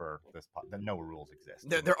exist for this. No rules exist.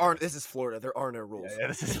 There aren't. This is Florida. There are no rules. Yeah,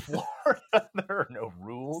 this is Florida. There are no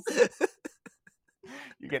rules.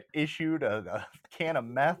 You get issued a can of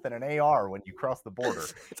meth and an AR when you cross the border.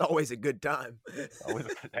 It's always a good time.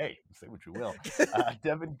 Hey, say what you will.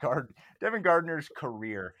 Devin Gardner's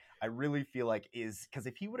career, I really feel like is because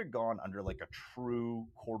if he would have gone under like a true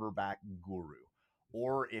quarterback guru,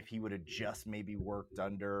 or if he would have just maybe worked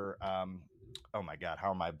under, oh my God,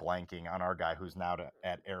 how am I blanking on our guy who's now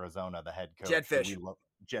at Arizona, the head coach? Jedd Fisch.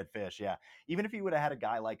 Jedd Fisch, yeah. Even if he would have had a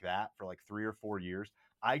guy like that for like 3 or 4 years,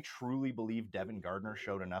 I truly believe Devin Gardner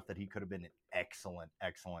showed enough that he could have been an excellent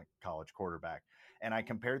college quarterback. And I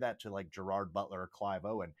compare that to like Gerard Butler or Clive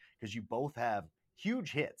Owen, because you both have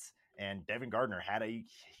huge hits. And Devin Gardner had a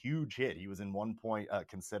huge hit. He was in one point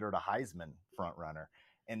considered a Heisman front runner.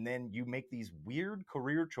 And then you make these weird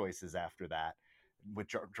career choices after that with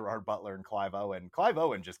Gerard Butler and Clive Owen. Clive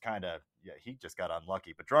Owen just kind of, he just got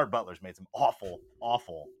unlucky. But Gerard Butler's made some awful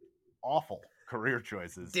career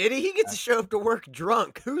choices. Did he? He gets to show up to work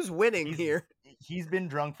drunk. Who's winning here? He's been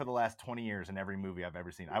drunk for the last 20 years in every movie I've ever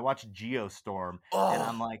seen. I watched Geostorm, and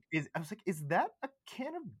I'm like, is that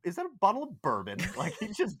a bottle of bourbon? Like,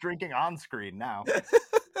 he's just drinking on screen now.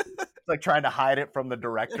 It's like trying to hide it from the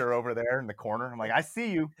director over there in the corner. I'm like, I see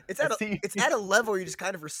you. It's at a level where you just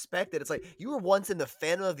kind of respect it. It's like you were once in the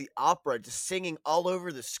Phantom of the Opera, just singing all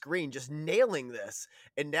over the screen, just nailing this,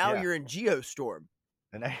 and now you're in Geostorm.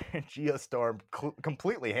 And Geostorm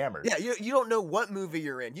completely hammered. Yeah, you don't know what movie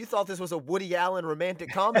you're in. You thought this was a Woody Allen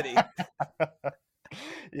romantic comedy.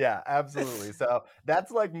 Yeah, absolutely. So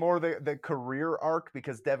that's like more the career arc,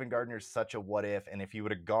 because Devin Gardner's such a what if. And if you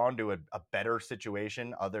would have gone to a better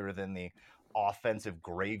situation other than the offensive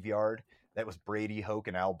graveyard that was Brady Hoke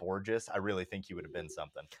and Al Borges, I really think he would have been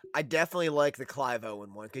something. I definitely like the Clive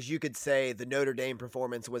Owen one, because you could say the Notre Dame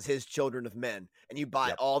performance was his Children of Men, and you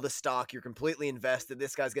buy all the stock. You're completely invested.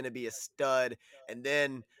 This guy's going to be a stud. And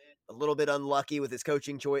then a little bit unlucky with his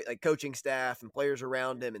coaching staff and players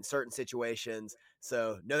around him in certain situations.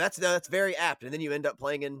 So no, that's very apt. And then you end up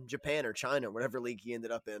playing in Japan or China, whatever league he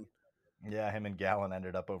ended up in. Yeah, him and Gallen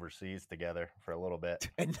ended up overseas together for a little bit.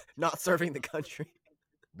 And not serving the country.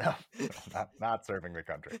 No, not serving the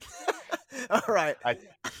country. All right. I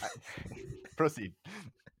proceed.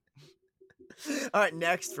 All right,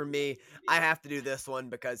 next for me, I have to do this one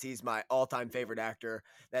because he's my all-time favorite actor.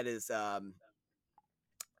 That is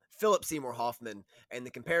Philip Seymour Hoffman, and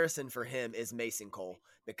the comparison for him is Mason Cole,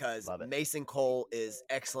 because Mason Cole is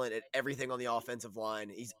excellent at everything on the offensive line.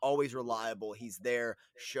 He's always reliable. He's there,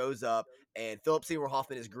 shows up, and Philip Seymour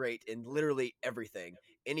Hoffman is great in literally everything,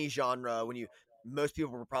 any genre. Most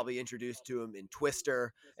people were probably introduced to him in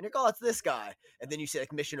Twister, and you're like, oh, it's this guy. And then you see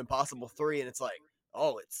like Mission Impossible 3, and it's like,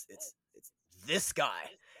 oh, it's this guy.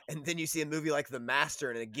 And then you see a movie like The Master,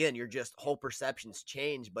 and again, your just whole perceptions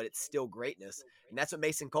change, but it's still greatness. And that's what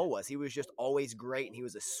Mason Cole was. He was just always great, and he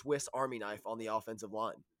was a Swiss Army knife on the offensive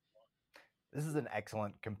line. This is an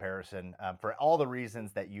excellent comparison for all the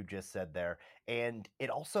reasons that you just said there. And it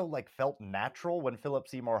also like felt natural when Philip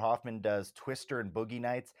Seymour Hoffman does Twister and Boogie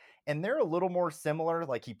Nights. And they're a little more similar.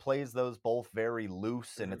 Like he plays those both very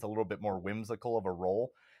loose, and it's a little bit more whimsical of a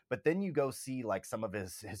role. But then you go see like some of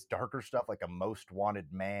his darker stuff, like A Most Wanted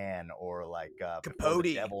Man, or like Capote.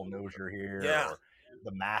 The Devil Knows You're Here, or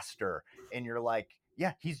The Master. And you're like,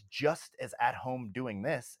 yeah, he's just as at home doing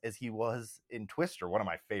this as he was in Twister, one of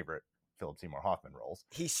my favorite Philip Seymour Hoffman roles.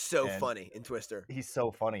 He's so funny in Twister. He's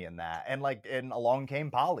so funny in that. And like in Along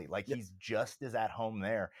Came Polly, like he's just as at home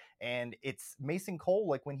there. And it's Mason Cole,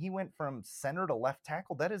 like when he went from center to left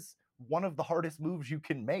tackle, that is one of the hardest moves you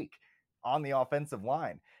can make on the offensive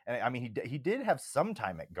line. And I mean, he did have some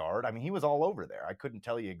time at guard. I mean, he was all over there. I couldn't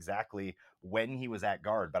tell you exactly when he was at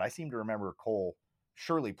guard, but I seem to remember Cole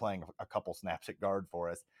surely playing a couple snaps at guard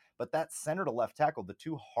for us. But that center to left tackle, the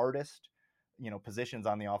two hardest positions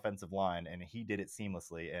on the offensive line, and he did it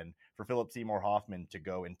seamlessly. And for Philip Seymour Hoffman to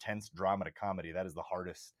go intense drama to comedy, that is the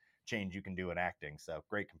hardest change you can do in acting. So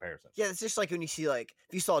great comparison. Yeah, it's just like when you see like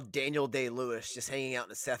if you saw Daniel Day-Lewis just hanging out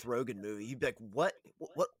in a Seth Rogen movie, you'd be like,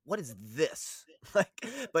 what is this?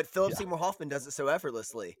 But Philip Seymour Hoffman does it so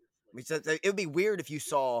effortlessly. It would be weird if you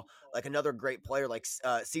saw like another great player like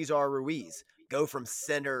Cesar Ruiz go from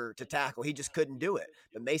center to tackle. He just couldn't do it.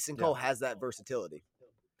 But Mason Cole has that versatility.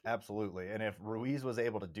 Absolutely. And if Ruiz was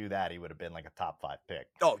able to do that, he would have been like a top 5 pick.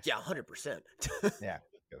 Oh yeah, 100%. Yeah.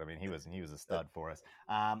 I mean, he was a stud for us.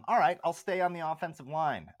 All right, I'll stay on the offensive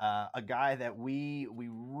line. A guy that we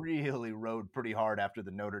really rode pretty hard after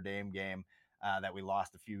the Notre Dame game. that we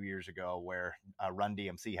lost a few years ago, where Run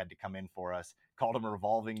DMC had to come in for us, called him a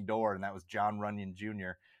revolving door, and that was Jon Runyan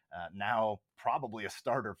Jr., now probably a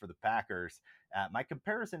starter for the Packers. My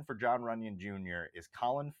comparison for Jon Runyan Jr. is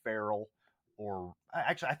Colin Farrell, or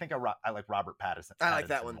actually, I think I like Robert Pattinson. I like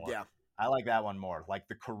that one, more. yeah. I like that one more, like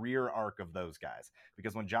the career arc of those guys.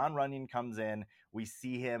 Because when Jon Runyan comes in, we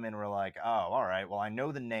see him and we're like, oh, all right, well, I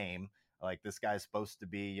know the name. Like, this guy's supposed to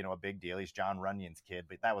be, a big deal. He's Jon Runyan's kid,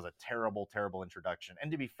 but that was a terrible, terrible introduction.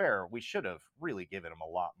 And to be fair, we should have really given him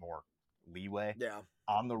a lot more leeway. Yeah.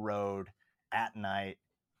 On the road, at night,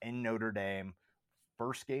 in Notre Dame,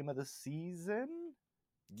 first game of the season.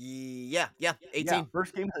 Yeah, 18. Yeah,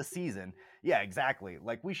 first game of the season. Yeah, exactly.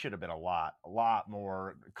 Like, we should have been a lot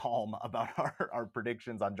more calm about our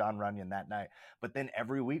predictions on Jon Runyan that night. But then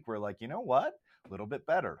every week we're like, you know what? A little bit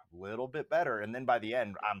better. And then by the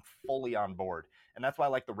end, I'm fully on board. And that's why I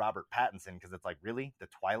like the Robert Pattinson, because it's like, really? The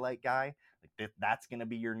Twilight guy? Like, that's going to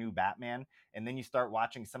be your new Batman? And then you start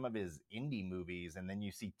watching some of his indie movies, and then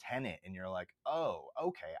you see Tenet, and you're like, oh,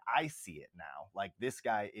 okay, I see it now. Like, this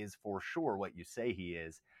guy is for sure what you say he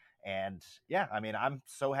is. And yeah, I mean, I'm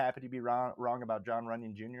so happy to be wrong about Jon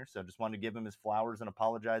Runyan Jr., so just wanted to give him his flowers and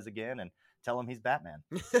apologize again and tell him he's Batman.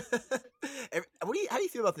 How do you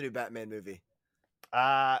feel about the new Batman movie?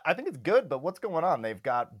 I think it's good, but what's going on? They've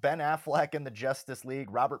got Ben Affleck in the Justice League,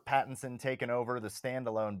 Robert Pattinson taking over the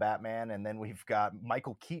standalone Batman, and then we've got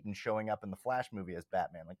Michael Keaton showing up in the Flash movie as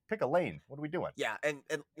Batman. Like, pick a lane. What are we doing? Yeah, and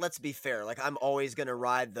let's be fair. Like, I'm always gonna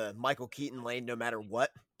ride the Michael Keaton lane no matter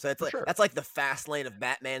what. So it's like, that's like the fast lane of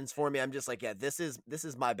Batmans for me. I'm just like, yeah, this is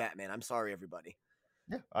my Batman. I'm sorry, everybody.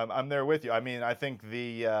 Yeah, I'm there with you. I mean, I think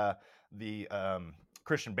the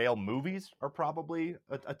Christian Bale movies are probably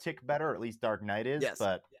a tick better, or at least Dark Knight is. Yes.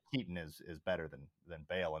 But Keaton is better than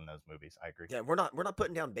Bale in those movies. I agree. Yeah, we're not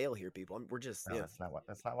putting down Bale here, people. We're just that's not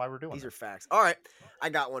why we're doing. These are facts. All right, I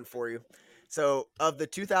got one for you. So of the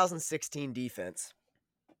 2016 defense,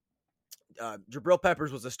 Jabril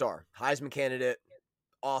Peppers was a star, Heisman candidate,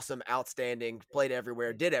 awesome, outstanding, played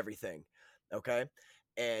everywhere, did everything. Okay,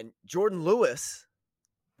 and Jordan Lewis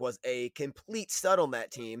was a complete stud on that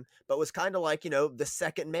team, but was kind of like, the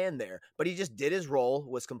second man there. But he just did his role,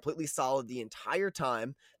 was completely solid the entire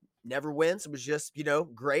time, never winced, was just,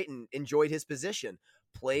 great and enjoyed his position.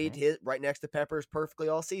 Played his right next to Peppers perfectly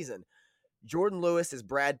all season. Jordan Lewis is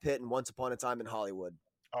Brad Pitt in Once Upon a Time in Hollywood.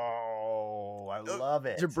 Oh, I love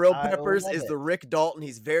it. Jabril Peppers is the Rick Dalton.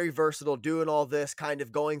 He's very versatile, doing all this, kind of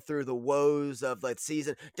going through the woes of the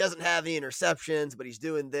season. Doesn't have any interceptions, but he's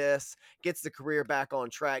doing this. Gets the career back on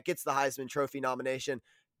track. Gets the Heisman Trophy nomination.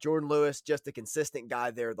 Jordan Lewis, just a consistent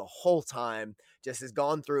guy there the whole time. Just has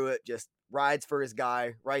gone through it. Just rides for his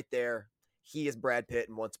guy right there. He is Brad Pitt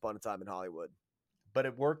in Once Upon a Time in Hollywood. But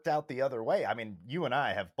it worked out the other way. I mean, you and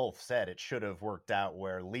I have both said it should have worked out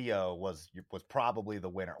where Leo was probably the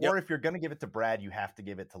winner. Yep. Or if you're going to give it to Brad, you have to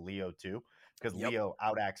give it to Leo too, because Leo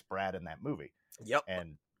outacts Brad in that movie. Yep.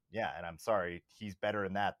 And I'm sorry, he's better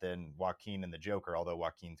in that than Joaquin in the Joker, although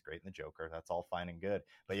Joaquin's great in the Joker. That's all fine and good.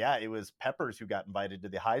 But yeah, it was Peppers who got invited to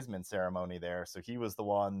the Heisman ceremony there. So he was the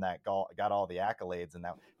one that got all the accolades. And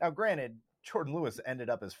now granted, Jordan Lewis ended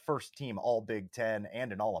up as first team All Big Ten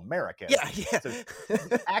and an All-American. Yeah. So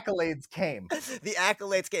the accolades came. The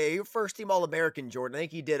accolades came. Your first team All-American, Jordan. I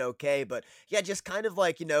think he did okay, but yeah, just kind of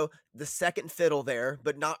like, the second fiddle there,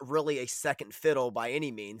 but not really a second fiddle by any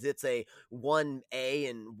means. It's a 1A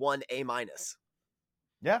and 1A-.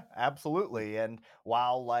 Yeah, absolutely. And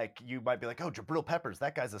while you might be like, oh, Jabril Peppers,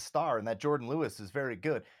 that guy's a star, and that Jordan Lewis is very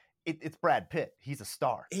good. It's Brad Pitt. He's a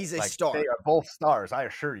star. He's a star. They are both stars, I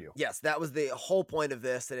assure you. Yes, that was the whole point of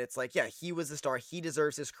this. And it's like, yeah, he was a star. He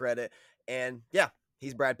deserves his credit. And yeah,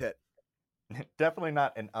 he's Brad Pitt. Definitely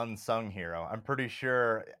not an unsung hero. I'm pretty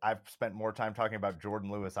sure I've spent more time talking about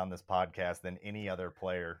Jordan Lewis on this podcast than any other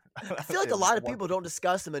player. I feel like a lot of people don't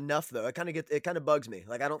discuss him enough, though. It kind of bugs me.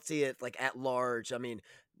 Like, I don't see it at large. I mean,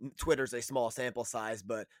 Twitter's a small sample size,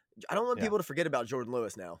 but I don't want people to forget about Jordan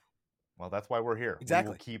Lewis now. Well, that's why we're here.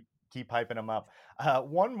 Exactly. We will keep hyping him up.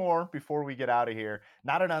 One more before we get out of here.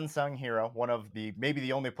 Not an unsung hero. One of maybe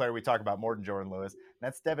the only player we talk about more than Jordan Lewis. And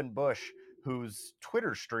that's Devin Bush, whose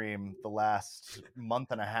Twitter stream the last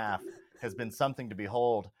month and a half has been something to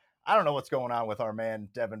behold. I don't know what's going on with our man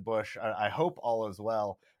Devin Bush. I hope all is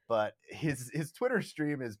well, but his Twitter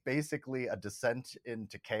stream is basically a descent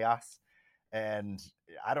into chaos. And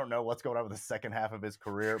I don't know what's going on with the second half of his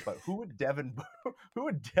career, but who would Devin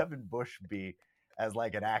Bush be as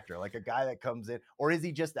an actor, like a guy that comes in, or is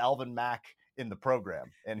he just Alvin Mack in the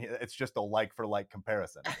program and it's just a like for like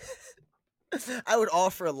comparison? I would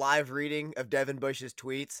offer a live reading of Devin Bush's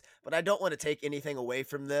tweets, but I don't want to take anything away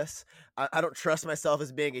from this. I don't trust myself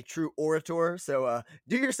as being a true orator, so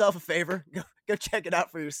do yourself a favor. Go check it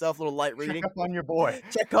out for yourself, a little light reading. Check up on your boy.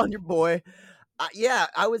 Check on your boy. Yeah,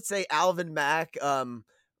 I would say Alvin Mack.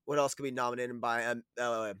 What else could we nominate him by?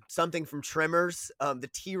 Something from Tremors, the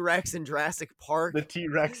T-Rex in Jurassic Park. The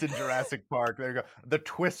T-Rex in Jurassic Park. There you go. The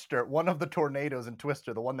Twister, one of the tornadoes in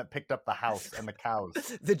Twister, the one that picked up the house and the cows.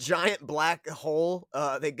 The giant black hole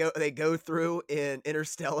they go through in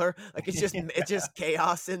Interstellar. Like it's just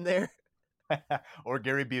chaos in there. Or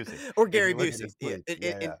Gary Busey. Or Gary Busey.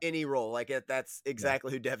 In any role. Like that's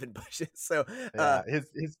exactly who Devin Bush is. So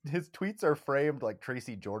his tweets are framed like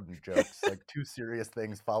Tracy Jordan jokes, like two serious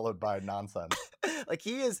things followed by nonsense. Like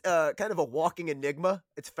he is kind of a walking enigma.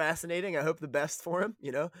 It's fascinating. I hope the best for him,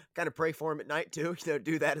 kind of pray for him at night too,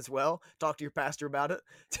 do that as well. Talk to your pastor about it.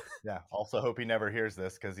 Yeah. Also hope he never hears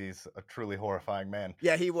this because he's a truly horrifying man.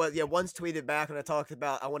 Yeah, he was. Yeah. Once tweeted back when I talked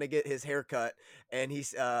about, I want to get his haircut. And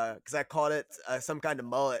he's, cause I called it some kind of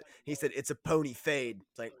mullet. He said, it's a pony fade.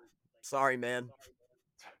 It's like, sorry, man.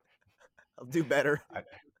 I'll do better.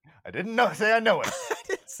 I didn't say I know it.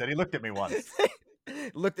 Said he looked at me once.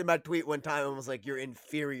 Looked at my tweet one time and was like, you're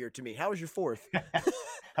inferior to me. How was your fourth?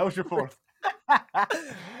 How was your fourth? Man.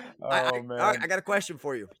 All right, I got a question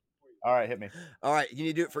for you. All right, hit me. All right, you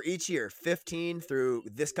need to do it for each year, 15 through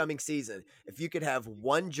this coming season. If you could have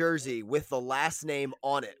one jersey with the last name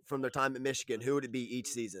on it from their time at Michigan, who would it be each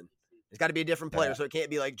season? It's got to be a different player, so it can't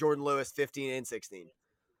be like Jordan Lewis, 15 and 16.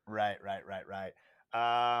 Right.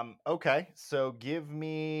 Okay, so give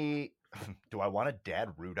me. Do I want a Dad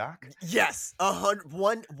Rudock? Yes,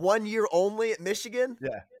 1 year only at Michigan.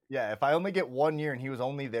 Yeah. If I only get 1 year and he was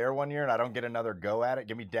only there 1 year and I don't get another go at it,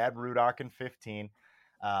 give me Dad Rudock in 15,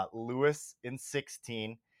 Lewis in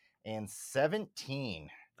 16, and 17.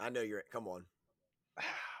 I know you're. Come on.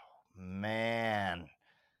 Man.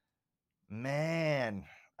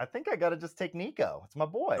 I think I got to just take Nico. It's my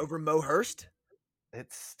boy. Over Mo Hurst?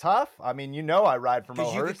 It's tough. I mean, I ride for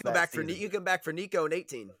Mo Hurst. You come back for Nico in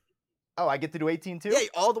 18. Oh, I get to do 18 too? Yeah,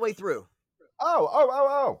 all the way through.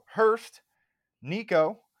 Oh. Hurst,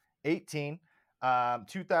 Nico, 18.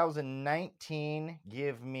 2019,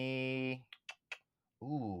 give me.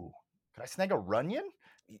 Ooh, could I snag a Runyon?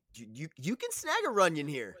 You can snag a Runyon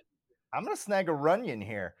here. I'm going to snag a Runyon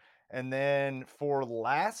here. And then for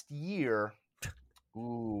last year,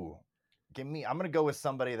 I'm going to go with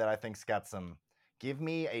somebody that I think's got some. Give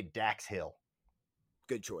me a Dax Hill.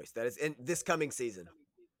 Good choice. That is in this coming season.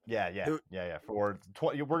 Yeah. We're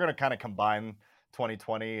going to kind of combine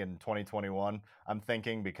 2020 and 2021. I'm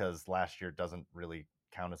thinking because last year doesn't really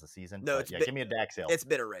count as a season. No, give me a Dax Hill. It's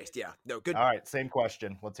been erased. Yeah. No, good. All right, same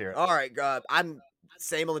question. Let's hear it. All right, I'm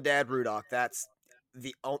same on the Dad Rudock. That's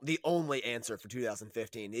the only answer for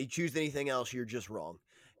 2015. You choose anything else, you're just wrong.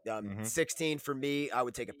 16 for me, I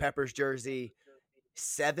would take a Peppers jersey.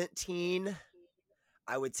 17,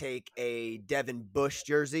 I would take a Devin Bush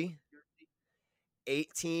jersey.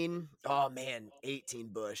 18, 18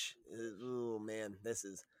 Bush. Oh man, this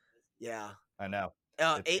is, I know.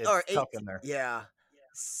 It's tough in there. Yeah.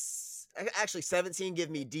 Actually, 17 give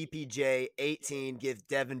me DPJ. 18 give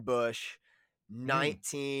Devin Bush.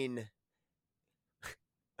 19.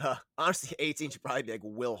 Honestly, 18 should probably be like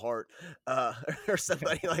Will Hart or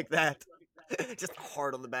somebody like that. Just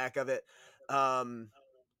hard on the back of it.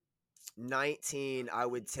 19, I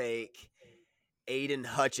would take Aiden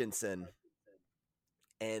Hutchinson.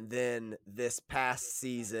 And then this past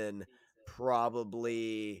season,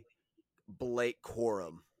 probably Blake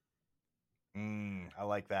Corum. I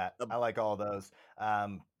like that. I like all those.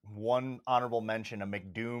 One honorable mention: a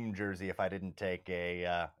McDoom jersey. If I didn't take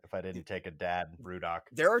a Dad Rudock.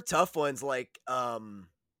 There are tough ones like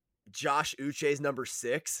Josh Uche's number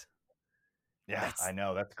 6. Yeah, I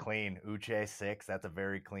know. That's clean. Uche 6. That's a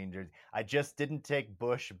very clean jersey. I just didn't take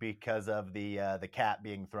Bush because of the cat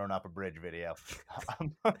being thrown up a bridge video.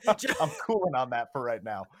 I'm cooling on that for right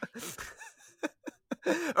now.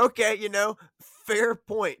 Okay, fair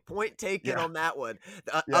point. Point taken on that one.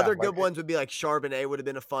 Other good ones would be like Charbonnet would have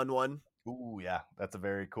been a fun one. Ooh, yeah, that's a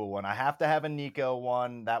very cool one. I have to have a Nico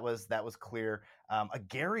one. That was clear. A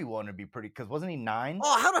Gary one would be pretty, because wasn't he 9?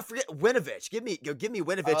 Oh, how did I forget Winovich? Give me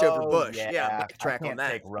Winovich over Bush. Yeah, backtrack on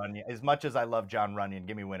that. Take Runyon. As much as I love John Runyon,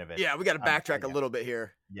 give me Winovich. Yeah, we got to backtrack a little bit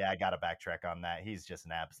here. Yeah, I got to backtrack on that. He's just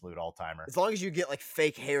an absolute all-timer. As long as you get like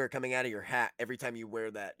fake hair coming out of your hat every time you wear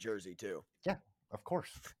that jersey too. Yeah, of course.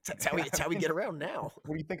 That's how we get around now.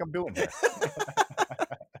 What do you think I'm doing here?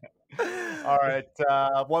 All right.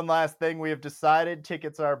 One last thing we have decided.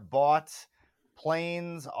 Tickets are bought.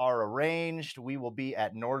 planes are arranged. We will be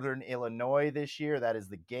at Northern Illinois this year. That is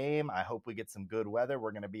the game. I hope we get some good weather.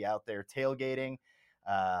 We're going to be out there tailgating,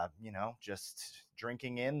 just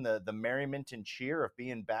drinking in the merriment and cheer of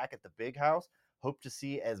being back at the big house. Hope to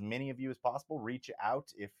see as many of you as possible. Reach out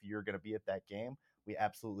if you're going to be at that game. We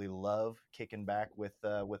absolutely love kicking back with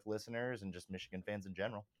listeners and just Michigan fans in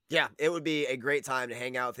general. Yeah, it would be a great time to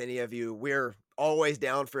hang out with any of you. We're always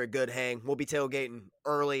down for a good hang. We'll be tailgating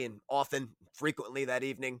early and often, frequently that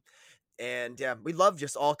evening. And yeah, we love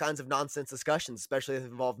just all kinds of nonsense discussions, especially if they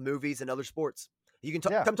involve movies and other sports. You can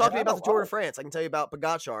come talk to me about the Tour de France. I can tell you about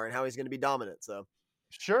Pogacar and how he's going to be dominant. So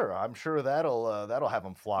sure, I'm sure that'll have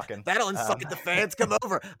them flocking. That'll incite the fans come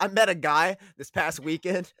over. I met a guy this past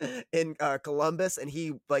weekend in Columbus, and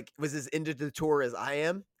he was as into the tour as I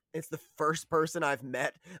am. It's the first person I've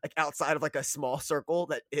met outside of a small circle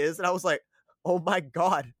that is, and I was like, "Oh my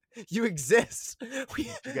God, you exist!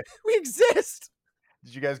 We exist!"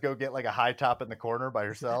 Did you guys go get a high top in the corner by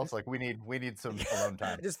yourselves? We need some alone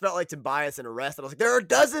time. I just felt like Tobias in Arrest, and I was like, "There are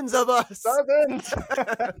dozens of us." Dozens.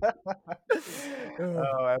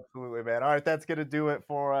 Oh, absolutely, man. All right, that's gonna do it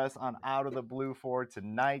for us on Out of the Blue for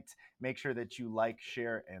tonight. Make sure that you like,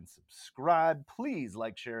 share, and subscribe. Please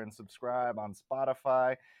like, share, and subscribe on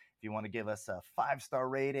Spotify. If you want to give us a 5-star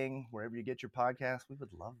rating wherever you get your podcast, we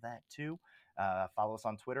would love that too. Follow us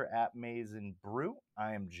on Twitter at Maize and Brew.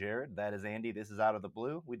 I am Jared. That is Andy. This is Out of the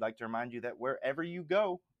Blue. We'd like to remind you that wherever you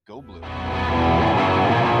go, go blue.